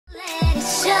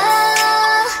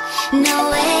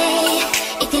No way.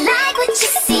 If you like what you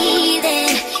see,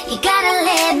 then you gotta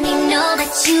let me know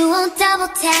that you won't double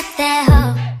tap that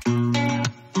hoe.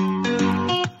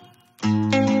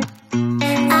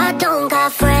 I don't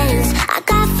got friends, I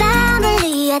got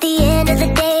family. At the end of the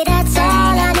day, that's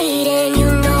all I need. And you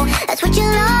know that's what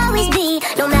you'll always be,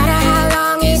 no matter how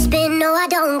long it's been. No, I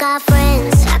don't got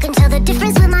friends. I can tell the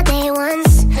difference with my day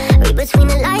ones. Read between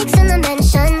the likes and the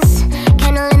mentions.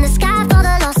 Candle in the sky for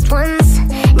the lost ones.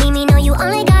 Need me, know you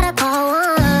only gotta call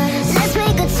once. Let's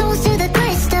make a toast to the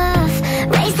good stuff.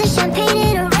 Raise the champagne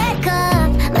in a red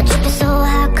cup. My trip is so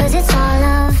hot cause it's all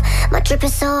love. My trip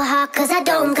is so hot cause I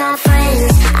don't got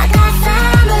friends. I got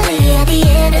family. At the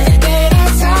end of the day,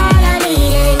 that's all I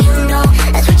need. And you know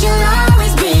that's what you'll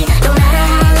always be, no matter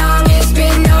how long it's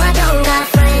been. No, I don't got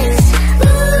friends.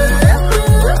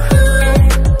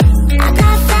 I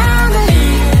got family.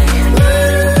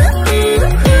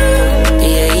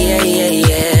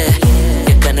 Yeah.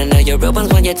 You're gonna know your real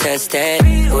ones when you're tested.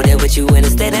 Who there with you when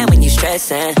it's dead and when you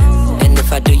stressing. And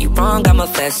if I do you wrong, I'ma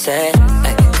fess it.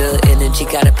 Good energy,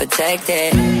 gotta protect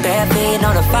it. Bare feet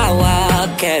on the firewall,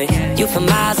 carry you for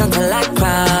miles until I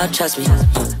cry. Trust me,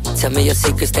 tell me your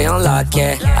secrets, stay on lock,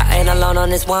 yeah. I ain't alone on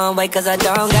this one way, cause I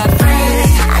don't got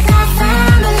friends. I got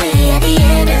family. At the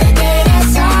end of the day,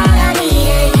 that's all I need.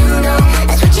 And you know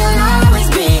that's what you'll always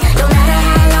be, no matter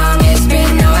how long it's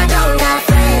been. No, I don't got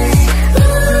friends.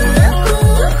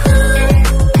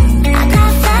 I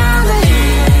got family.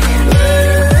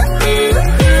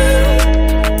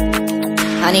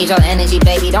 I need your energy,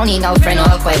 baby, don't need no friend or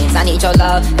acquaintance. I need your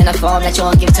love in a form that you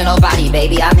won't give to nobody,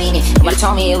 baby, I mean it. You would've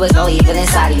told me it was no evil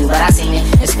inside of you, but I seen it.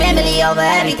 It's family over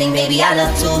everything, baby, I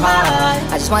love too hard.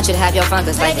 I just want you to have your fun,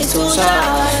 cause life is too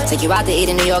short. Take you out to eat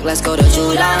in New York, let's go to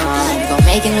July. You gon'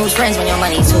 making new friends when your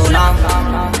money too long.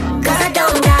 Cause I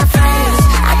don't got friends,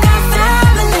 I got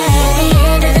family. At the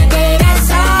end of the day, that's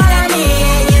all I need.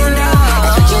 And you know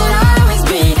that's what you'll always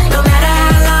be, no matter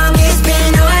how long it's been.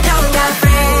 No, I don't got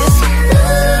friends.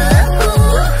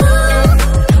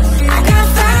 I got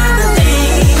family.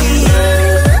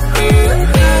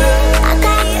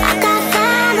 I got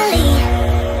family.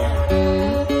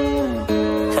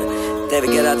 David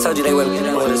Guetta, I told you they wouldn't be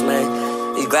the orders, man.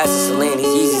 These glasses Celine,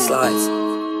 these Yeezy slides.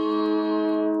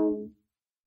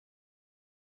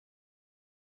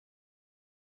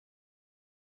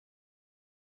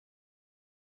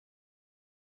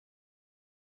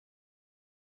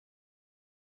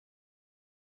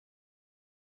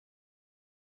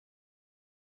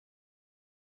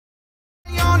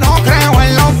 Yo no creo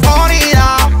en la euforia.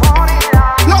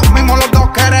 Lo mismo los dos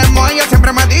queremos. Ella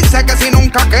siempre me dice que si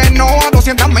nunca que no. A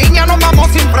 200 millas nos vamos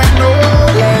sin freno.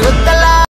 Le gusta